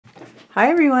Hi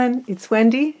everyone, it's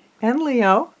Wendy and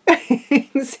Leo. You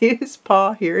can see his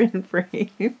paw here in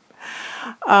frame.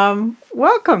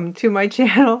 Welcome to my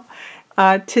channel.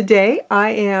 Today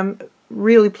I am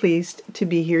really pleased to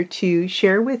be here to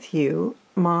share with you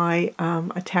my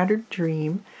A Tattered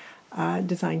Dream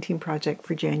design team project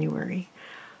for January.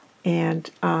 And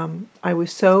I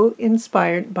was so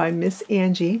inspired by Miss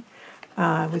Angie.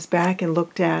 I was back and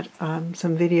looked at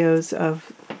some videos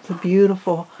of the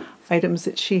beautiful items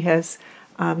that she has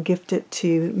gifted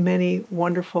to many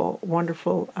wonderful,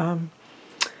 wonderful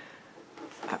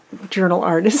journal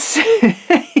artists.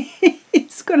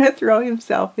 He's going to throw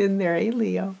himself in there, eh,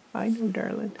 Leo? I know,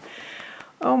 darling.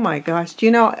 Oh my gosh. Do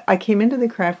you know, I came into the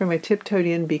craft room, I tiptoed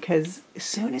in because as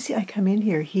soon as I come in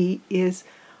here, he is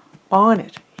on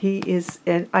it. He is,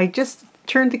 and I just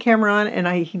turned the camera on and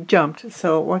he jumped.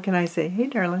 So what can I say? Hey,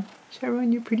 darling, show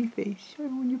everyone your pretty face. Show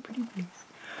everyone your pretty face.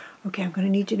 Okay, I'm going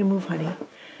to need you to move, honey.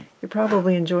 You're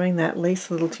probably enjoying that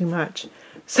lace a little too much.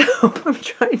 So I'm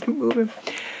trying to move him.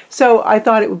 So I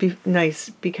thought it would be nice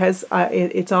because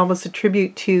it's almost a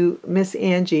tribute to Miss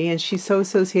Angie, and she's so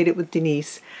associated with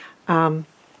Denise. I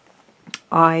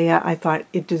thought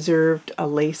it deserved a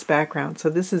lace background. So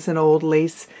this is an old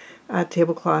lace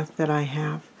tablecloth that I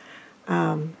have.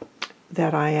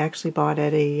 That I actually bought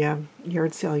at a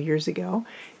yard sale years ago.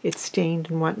 It's stained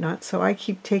and whatnot, so I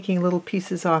keep taking little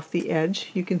pieces off the edge.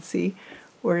 You can see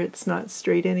where it's not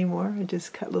straight anymore. I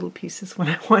just cut little pieces when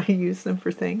I want to use them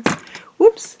for things.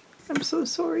 Whoops, I'm so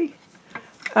sorry.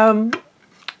 Okay,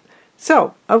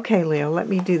 Leo, let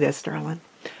me do this, darling.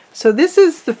 So this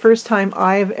is the first time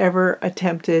I've ever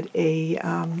attempted a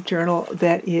journal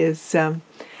that is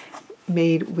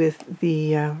made with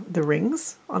the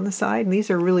rings on the side, and these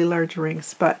are really large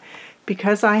rings, but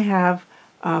because I have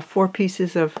 4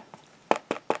 pieces of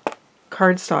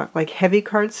cardstock, like heavy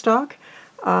cardstock,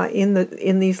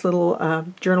 in these little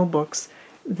journal books,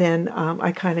 then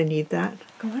I kind of need that.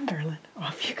 Go on, darling.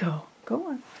 Off you go. Go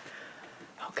on.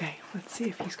 Okay, let's see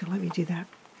if he's going to let me do that.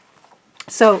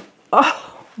 So,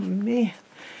 oh man.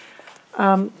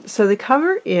 So the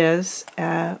cover is,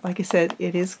 like I said,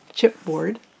 it is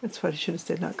chipboard. That's what I should have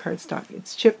said, not cardstock.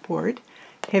 It's chipboard,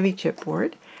 heavy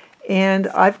chipboard. And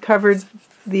I've covered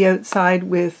the outside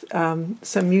with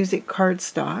some music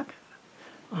cardstock.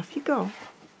 Off you go.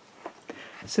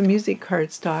 Some music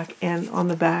cardstock, and on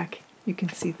the back you can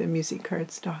see the music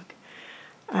cardstock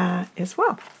as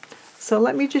well. So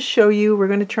let me just show you. We're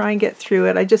going to try and get through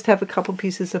it. I just have a couple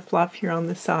pieces of fluff here on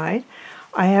the side.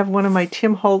 I have one of my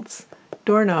Tim Holtz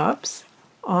doorknobs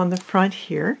on the front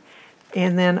here.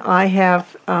 And then I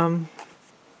have,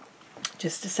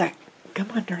 just a sec, come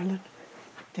on, darling,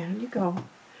 down you go.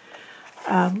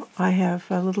 I have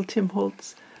a little Tim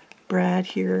Holtz brad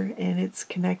here, and it's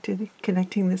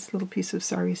connecting this little piece of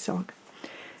sari silk.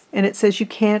 And it says you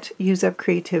can't use up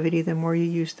creativity. The more you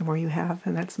use, the more you have.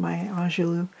 And that's my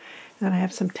Angelou. And then I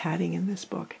have some tatting in this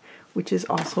book, which is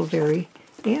also very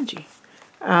Angie.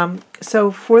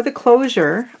 So for the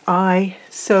closure, I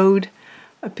sewed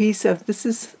a piece of, this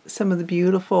is some of the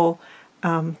beautiful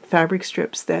fabric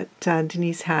strips that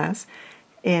Denise has,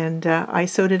 and I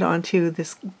sewed it onto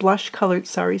this blush colored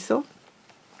sari silk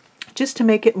just to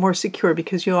make it more secure,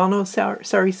 because you all know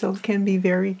sari silk can be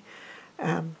very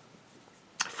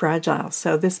fragile,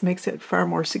 so this makes it far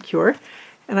more secure.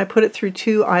 And I put it through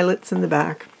 2 eyelets in the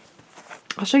back.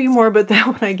 I'll show you more about that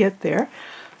when I get there.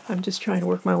 I'm just trying to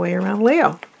work my way around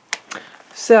Leo.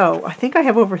 So I think I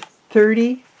have over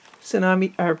 30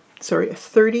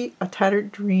 30 A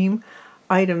Tattered Dream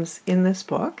items in this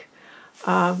book.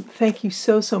 Thank you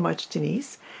so, so much,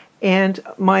 Denise. And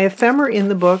my ephemera in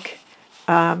the book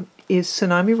is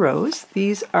Tsunami Rose.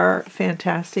 These are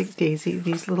fantastic, Daisy,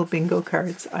 these little bingo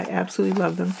cards. I absolutely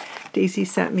love them. Daisy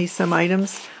sent me some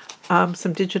items,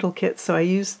 some digital kits, so I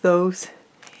used those,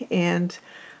 and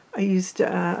I used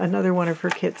another one of her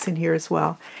kits in here as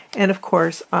well. And of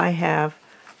course, I have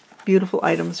beautiful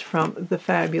items from the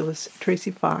fabulous Tracy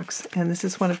Fox, and this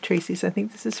is one of Tracy's. I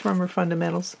think this is from her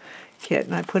Fundamentals kit,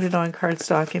 and I put it on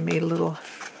cardstock and made a little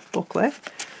booklet,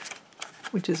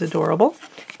 which is adorable.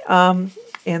 And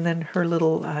then her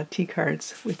little tea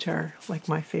cards, which are like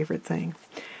my favorite thing.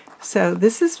 So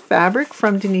this is fabric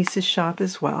from Denise's shop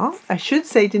as well. I should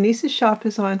say Denise's shop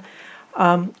is on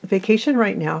vacation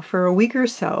right now for a week or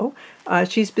so.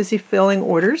 She's busy filling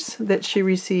orders that she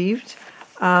received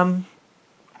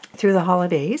through the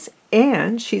holidays,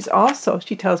 and she's also,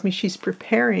 she tells me she's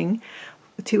preparing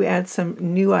to add some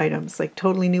new items, like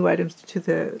totally new items to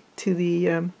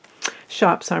the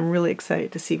shop. So I'm really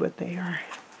excited to see what they are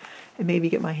and maybe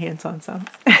get my hands on some.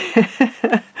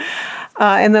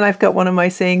 And then I've got one of my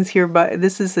sayings here, but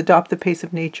this is Adopt the Pace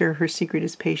of Nature, Her Secret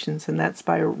is Patience, and that's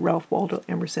by Ralph Waldo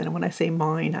Emerson. And when I say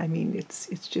mine, I mean it's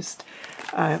just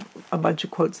a bunch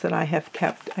of quotes that I have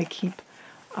kept. I keep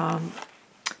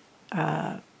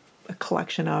a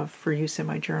collection of for use in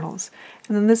my journals.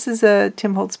 And then this is a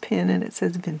Tim Holtz pin, and it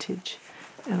says vintage.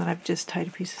 And then I've just tied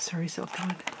a piece of sari silk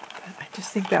on. But I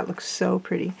just think that looks so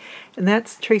pretty. And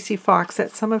that's Tracy Fox.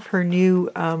 That's some of her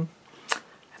new, I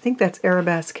think that's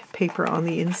arabesque paper on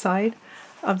the inside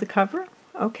of the cover.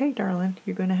 Okay, darling,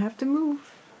 you're going to have to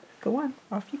move. Go on,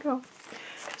 off you go.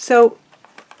 So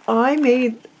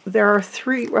there are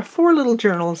 4 little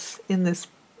journals in this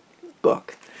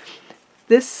book.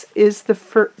 This is the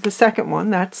second one.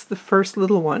 That's the first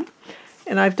little one.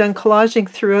 And I've done collaging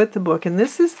throughout the book. And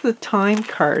this is the time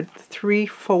card,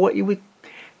 what you would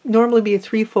normally be a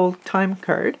 3-fold time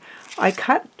card. I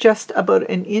cut just about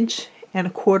 1.25 inches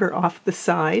off the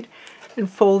side and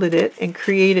folded it and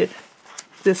created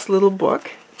this little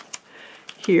book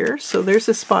here. So there's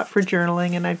a spot for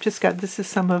journaling, and I've just got, this is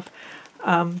some of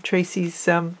Tracy's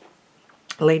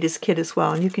latest kit as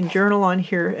well. And you can journal on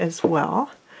here as well.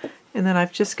 And then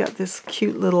I've just got this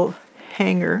cute little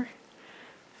hanger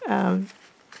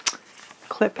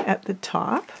clip at the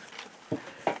top.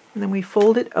 And then we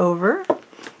fold it over.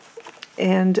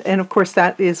 And of course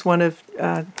that is one of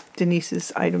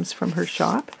Denise's items from her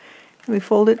shop. And we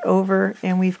fold it over,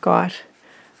 and we've got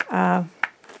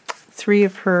 3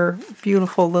 of her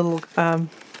beautiful little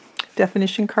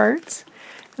definition cards.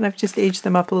 And I've just aged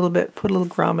them up a little bit, put a little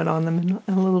grommet on them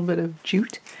and a little bit of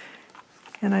jute.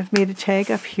 And I've made a tag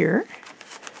up here.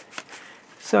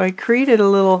 So I created a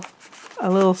little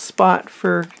spot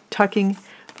for tucking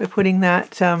by putting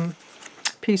that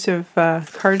piece of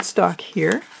cardstock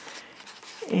here.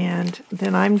 And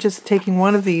then I'm just taking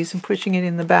one of these and pushing it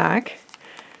in the back.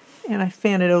 And I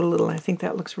fan it out a little, and I think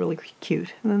that looks really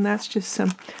cute. And then that's just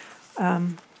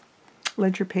some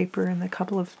ledger paper and a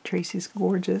couple of Tracy's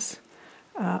gorgeous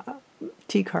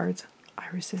tea cards.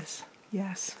 Irises,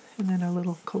 yes. And then a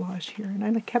little collage here. And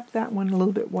I kept that one a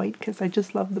little bit white because I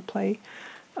just love the play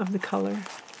of the color.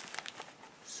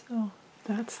 So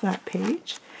that's that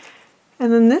page.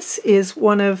 And then this is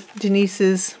one of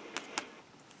Denise's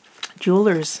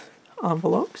jeweler's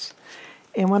envelopes.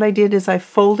 And what I did is I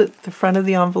folded the front of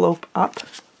the envelope up.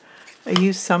 I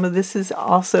used some of this is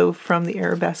also from the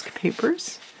arabesque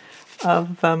papers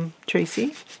of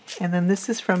Tracy. And then this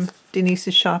is from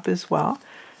Denise's shop as well.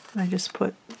 And I just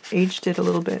aged it a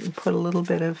little bit and put a little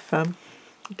bit of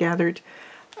gathered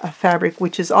fabric,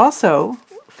 which is also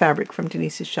fabric from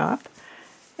Denise's shop.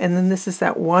 And then this is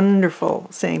that wonderful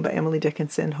saying by Emily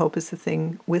Dickinson, "Hope is the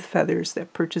thing with feathers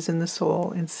that perches in the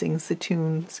soul and sings the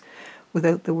tunes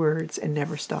without the words and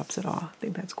never stops at all." I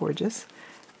think that's gorgeous.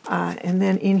 And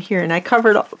then in here, and I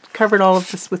covered all of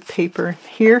this with paper.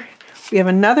 Here we have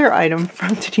another item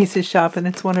from Denise's shop, and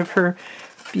it's one of her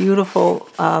beautiful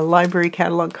library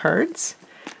catalog cards.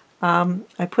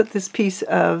 I put this piece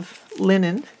of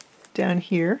linen down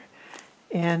here,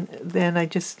 and then I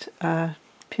just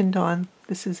pinned on,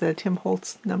 this is a Tim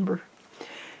Holtz number.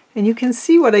 And you can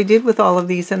see what I did with all of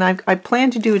these, and I plan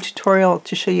to do a tutorial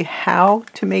to show you how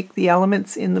to make the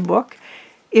elements in the book.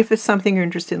 If it's something you're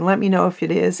interested in, let me know if it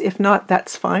is. If not,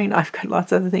 that's fine. I've got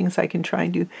lots of other things I can try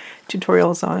and do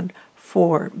tutorials on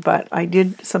but I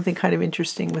did something kind of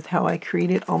interesting with how I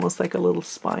created almost like a little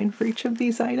spine for each of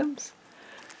these items.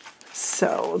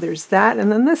 So there's that, and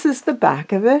then this is the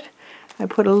back of it. I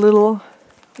put a little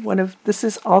this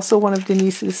is also one of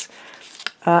Denise's,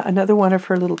 another one of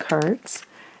her little cards,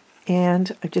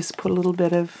 and I just put a little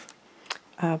bit of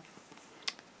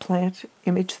plant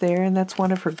image there, and that's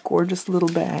one of her gorgeous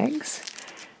little bags.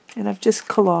 And I've just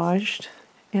collaged,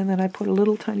 and then I put a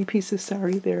little tiny piece of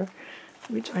sari there,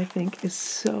 which I think is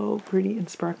so pretty and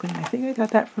sparkling. I think I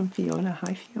got that from Fiona.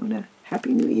 Hi, Fiona.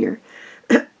 Happy New Year.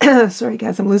 Sorry,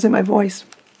 guys, I'm losing my voice.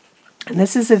 And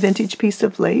this is a vintage piece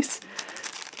of lace.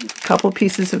 A couple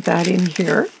pieces of that in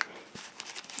here.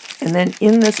 And then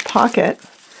in this pocket,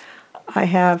 I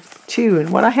have 2. And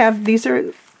what I have, these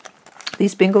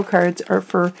bingo cards are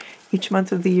for each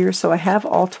month of the year, so I have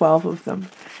all 12 of them.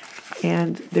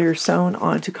 And they're sewn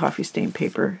onto coffee stain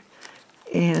paper.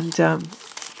 And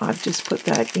I've just put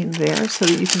that in there so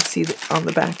that you can see that on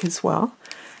the back as well.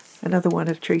 Another one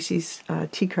of Tracy's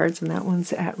tea cards, and that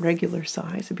one's at regular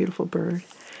size, a beautiful bird.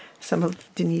 Some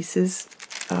of Denise's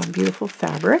beautiful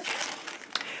fabric.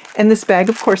 And this bag,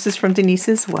 of course, is from Denise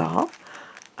as well.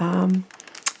 And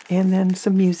then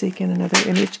some music and another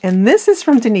image. And this is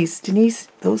from Denise. Denise,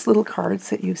 those little cards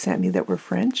that you sent me that were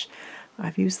French,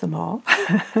 I've used them all.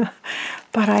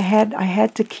 But I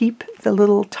had to keep the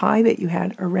little tie that you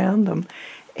had around them.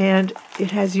 And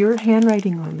it has your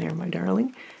handwriting on there, my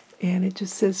darling. And it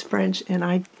just says French. And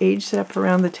I aged it up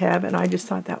around the tab, and I just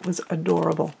thought that was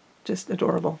adorable. Just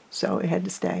adorable. So it had to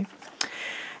stay.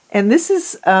 And this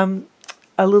is a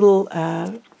little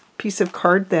piece of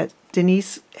card that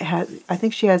Denise has. I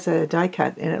think she has a die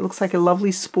cut, and it looks like a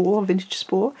lovely spool, a vintage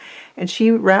spool. And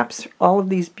she wraps all of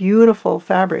these beautiful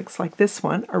fabrics, like this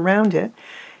one, around it.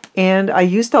 And I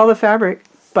used all the fabric,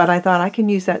 but I thought I can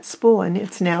use that spool, and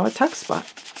it's now a tuck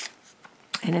spot.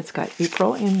 And it's got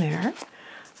April in there.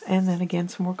 And then again,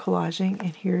 some more collaging.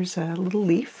 And here's a little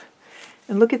leaf.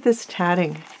 And look at this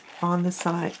tatting on the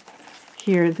side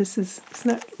here. Isn't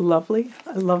that lovely?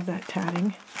 I love that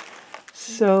tatting.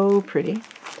 So pretty.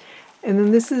 And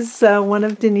then this is one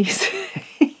of Denise.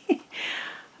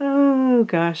 Oh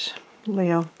gosh,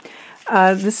 Leo.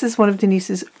 This is one of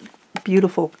Denise's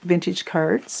beautiful vintage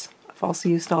cards. I've also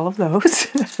used all of those.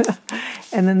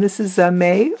 And then this is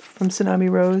May from Tsunami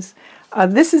Rose.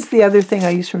 This is the other thing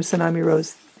I use from Tsunami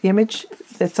Rose. The image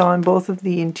that's on both of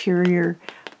the interior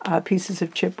pieces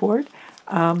of chipboard.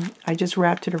 I just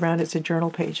wrapped it around as a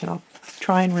journal page, and I'll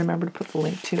try and remember to put the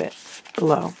link to it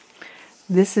below.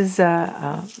 This is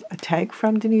a tag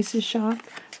from Denise's shop.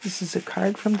 This is a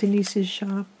card from Denise's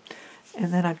shop.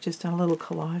 And then I've just done a little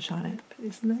collage on it.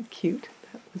 Isn't that cute?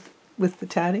 With the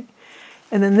tatting.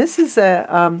 And then this is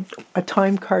a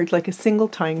time card, like a single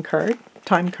time card.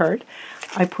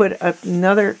 I put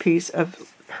another piece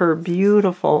of her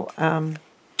beautiful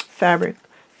fabric,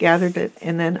 gathered it,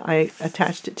 and then I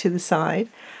attached it to the side.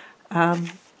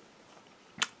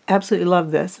 Absolutely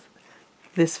love this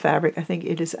fabric. I think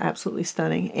it is absolutely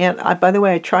stunning. And by the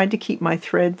way, I tried to keep my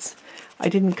threads. I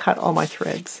didn't cut all my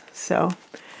threads. So,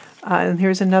 and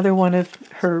here's another one of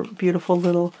her beautiful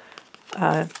little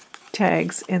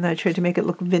tags, and I tried to make it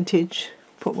look vintage.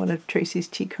 Put one of Tracy's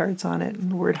tea cards on it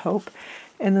and the word hope.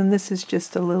 And then this is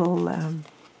just a little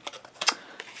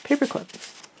paper clip,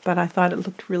 but I thought it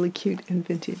looked really cute and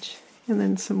vintage. And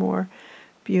then some more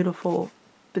beautiful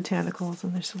botanicals,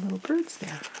 and there's some little birds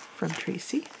there from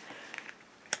Tracy.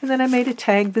 And then I made a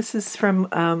tag. This is from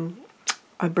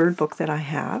a bird book that I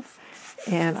have,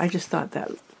 and I just thought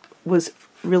that was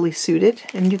really suited.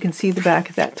 And you can see the back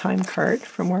of that time card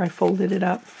from where I folded it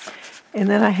up. And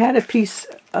then I had a piece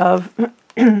of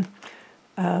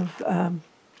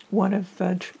one of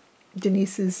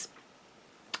Denise's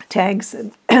tags,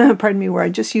 pardon me, where I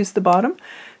just used the bottom.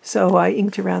 So I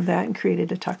inked around that and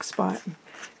created a tuck spot and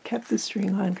kept the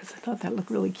string on because I thought that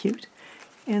looked really cute.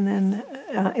 And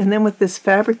then with this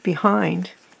fabric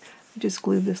behind, I just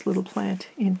glued this little plant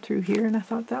in through here, and I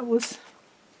thought that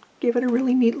gave it a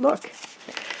really neat look.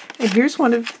 And here's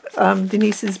one of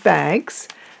Denise's bags,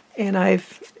 and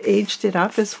I've aged it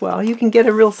up as well. You can get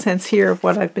a real sense here of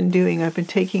what I've been doing. I've been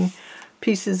taking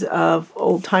pieces of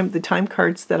the time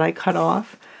cards that I cut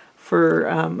off for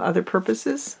other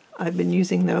purposes. I've been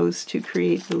using those to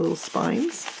create the little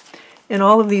spines. And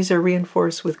all of these are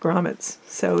reinforced with grommets,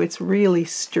 so it's really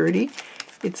sturdy.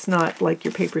 It's not like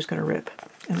your paper's going to rip.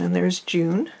 And then there's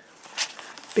June,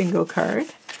 bingo card.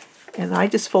 And I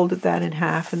just folded that in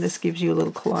half, and this gives you a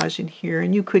little collage in here.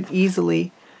 And you could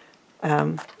easily,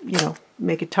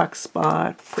 make a tuck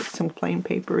spot, put some plain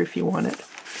paper if you wanted.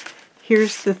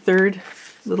 Here's the third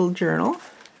little journal.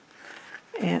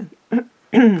 And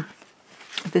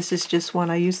this is just one.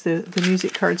 I used the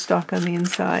music cardstock on the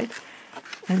inside.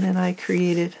 And then I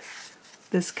created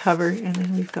this cover, and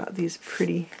then we've got these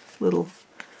pretty little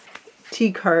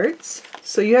tea cards.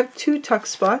 So you have two tuck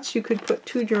spots. You could put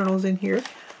two journals in here.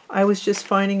 I was just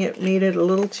finding it made it a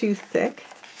little too thick.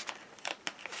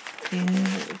 And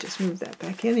just move that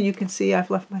back in, and you can see I've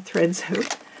left my threads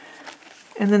out.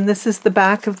 And then this is the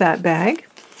back of that bag.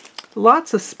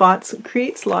 Lots of spots. It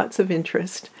creates lots of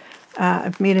interest.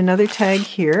 I've made another tag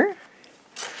here.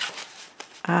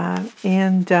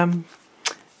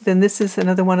 Then this is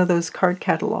another one of those card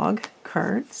catalog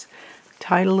cards.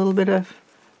 Tied a little bit of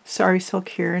sari silk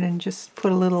here and just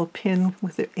put a little pin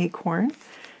with an acorn.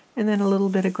 And then a little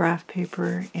bit of graph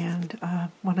paper and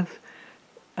one of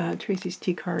Tracy's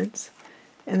tea cards.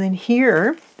 And then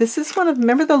here, this is one of,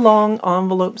 remember the long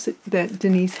envelopes that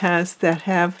Denise has that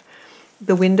have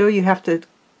the window? You have to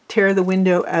tear the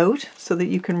window out so that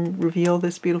you can reveal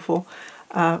this beautiful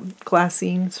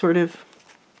glassine sort of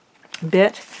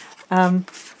bit.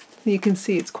 You can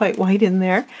see it's quite white in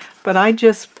there, but I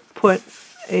just put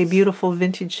a beautiful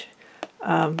vintage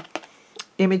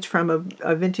image from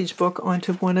a vintage book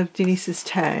onto one of Denise's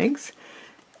tags.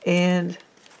 And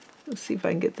let's see if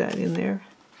I can get that in there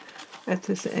at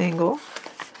this angle.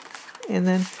 And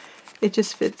then it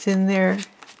just fits in there.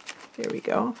 There we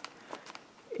go.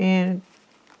 And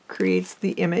creates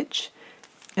the image.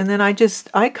 And then I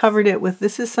covered it with,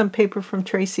 this is some paper from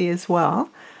Tracy as well.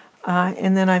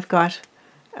 And then I've got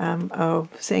a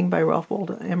saying by Ralph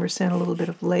Waldo Emerson, a little bit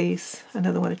of lace,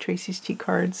 another one of Tracy's tea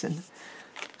cards, and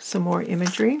some more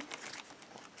imagery.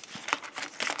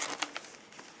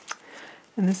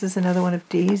 And this is another one of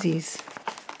Daisy's.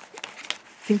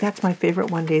 I think that's my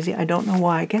favorite one, Daisy. I don't know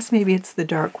why. I guess maybe it's the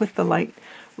dark with the light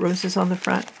roses on the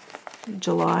front.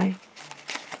 July.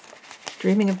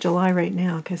 Dreaming of July right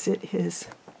now because it's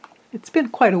been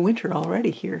quite a winter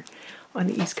already here on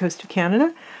the east coast of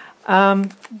Canada.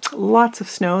 Lots of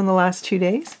snow in the last 2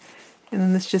 days. And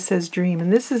then this just says dream.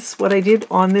 And this is what I did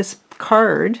on this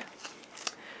card,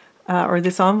 or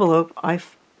this envelope. I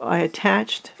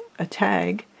attached a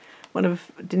tag, one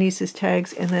of Denise's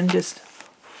tags, and then just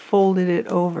folded it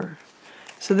over.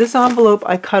 So this envelope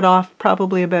I cut off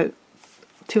probably about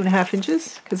 2.5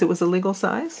 inches because it was a legal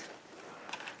size.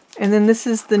 And then this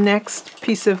is the next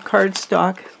piece of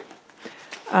cardstock,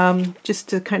 just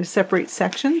to kind of separate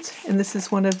sections. And this is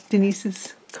one of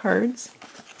Denise's cards,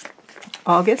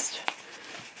 August.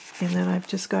 And then I've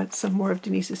just got some more of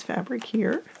Denise's fabric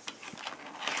here.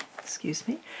 Excuse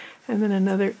me. And then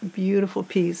another beautiful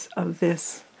piece of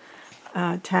this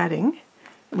tatting.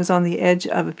 It was on the edge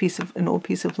of an old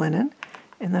piece of linen.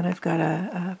 And then I've got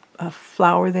a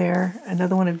flower there,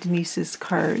 another one of Denise's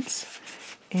cards.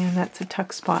 And that's a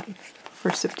tuck spot for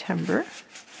September.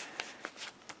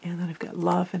 And then I've got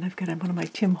love, and I've got one of my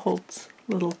Tim Holtz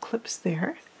little clips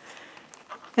there.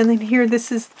 And then here, this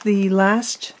is the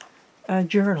last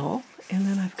journal. And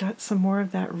then I've got some more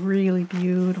of that really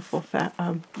beautiful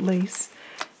lace.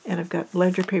 And I've got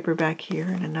ledger paper back here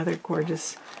and another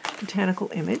gorgeous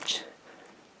botanical image.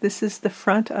 This is the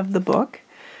front of the book.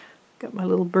 Got my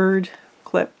little bird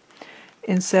clip.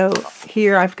 And so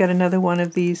here I've got another one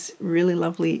of these really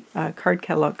lovely card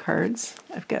catalog cards.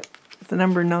 I've got the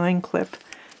number 9 clip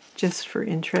just for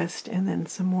interest, and then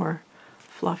some more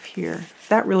fluff here.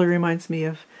 That really reminds me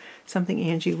of something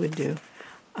Angie would do.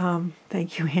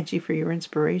 Thank you, Angie, for your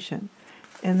inspiration.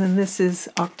 And then this is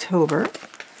October,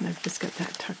 and I've just got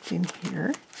that tucked in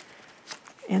here.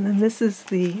 And then this is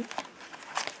the,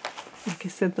 like I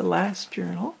said, the last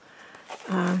journal.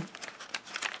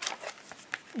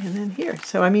 And then here.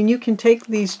 So, I mean, you can take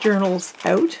these journals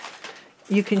out.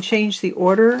 You can change the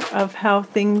order of how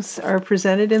things are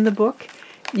presented in the book.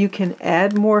 You can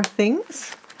add more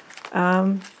things.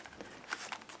 As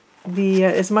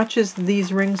much as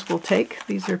these rings will take,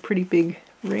 these are pretty big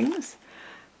rings.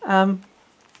 And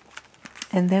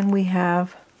then we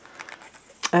have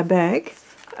a bag,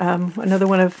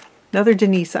 another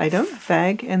Denise item,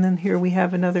 bag, and then here we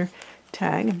have another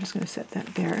tag. I'm just going to set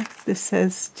that there. This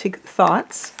says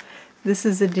thoughts. This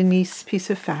is a Denise piece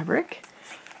of fabric.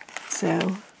 So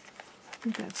I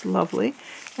think that's lovely.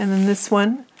 And then this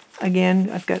one, again,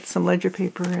 I've got some ledger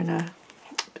paper and a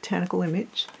botanical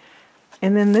image.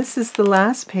 And then this is the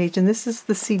last page, and this is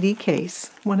the CD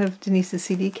case, one of Denise's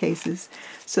CD cases.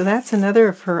 So that's another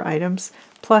of her items.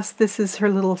 Plus this is her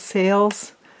little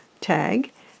sales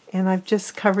tag, and I've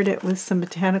just covered it with some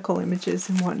botanical images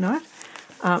and whatnot.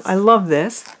 I love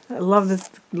this. I love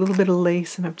this little bit of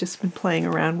lace, and I've just been playing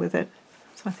around with it.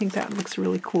 So I think that looks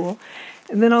really cool.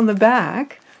 And then on the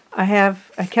back, I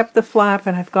kept the flap,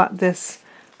 and I've got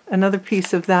another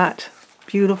piece of that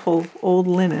beautiful old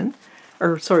linen,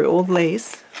 old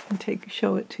lace. I'll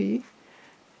show it to you.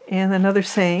 And another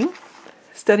saying,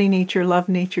 study nature, love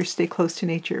nature, stay close to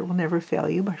nature, it will never fail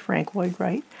you, by Frank Lloyd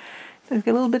Wright. I've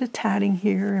got a little bit of tatting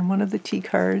here and one of the tea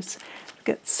cards. I've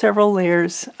got several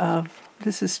layers of,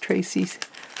 this is Tracy's,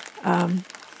 some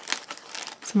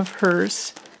of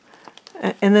hers.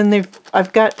 And then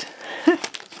I've got,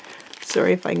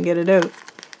 sorry if I can get it out.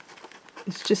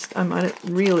 It's just, I'm on a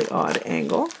really odd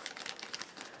angle.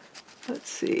 Let's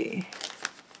see.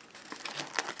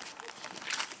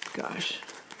 Gosh.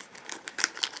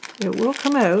 It will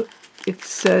come out.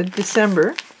 It's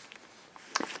December.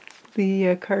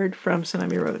 The card from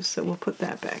Tsunami Rose, so we'll put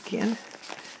that back in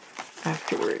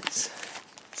afterwards.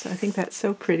 So I think that's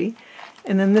so pretty.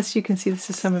 And then this, you can see this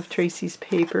is some of Tracy's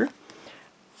paper.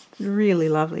 Really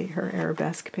lovely, her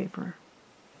arabesque paper.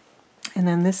 And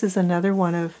then this is another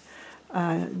one of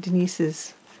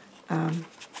Denise's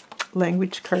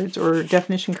language cards or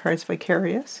definition cards,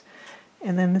 Vicarious.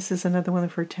 And then this is another one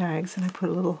of her tags, and I put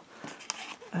a little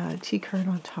tea card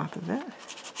on top of it.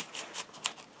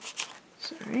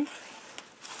 Sorry.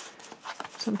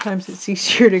 Sometimes it's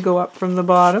easier to go up from the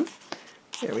bottom.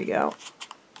 There we go.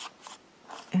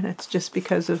 And it's just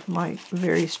because of my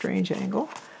very strange angle.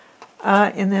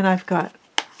 And then I've got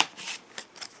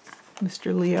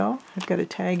Mr. Leo. I've got a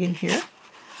tag in here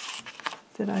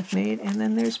that I've made, and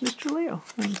then there's Mr. Leo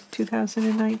on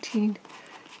 2019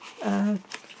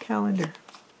 calendar.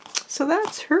 So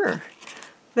that's her.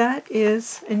 That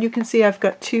is, and you can see I've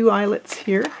got 2 eyelets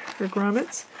here for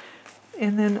grommets,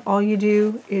 and then all you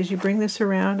do is you bring this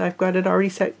around. I've got it already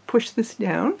set. Push this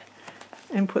down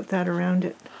and put that around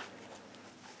it,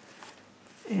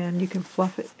 and you can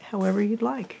fluff it however you'd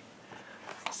like.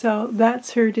 So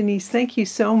that's her, Denise. Thank you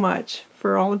so much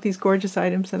for all of these gorgeous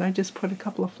items, and I just put a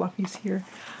couple of fluffies here.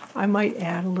 I might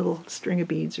add a little string of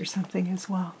beads or something as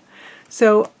well.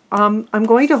 So I'm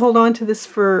going to hold on to this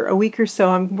for a week or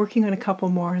so. I'm working on a couple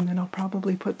more, and then I'll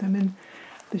probably put them in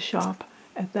the shop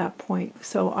at that point.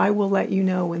 So I will let you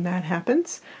know when that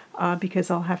happens,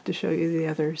 because I'll have to show you the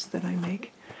others that I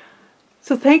make.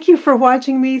 So thank you for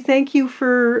watching me. Thank you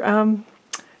for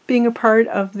being a part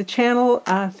of the channel.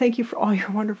 Thank you for all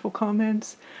your wonderful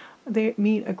comments. They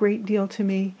mean a great deal to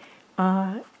me.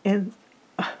 And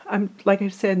I'm, like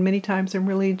I've said many times, I'm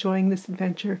really enjoying this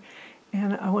adventure.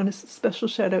 And I want a special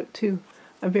shout out to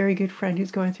a very good friend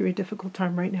who's going through a difficult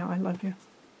time right now. I love you.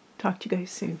 Talk to you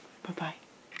guys soon. Bye-bye.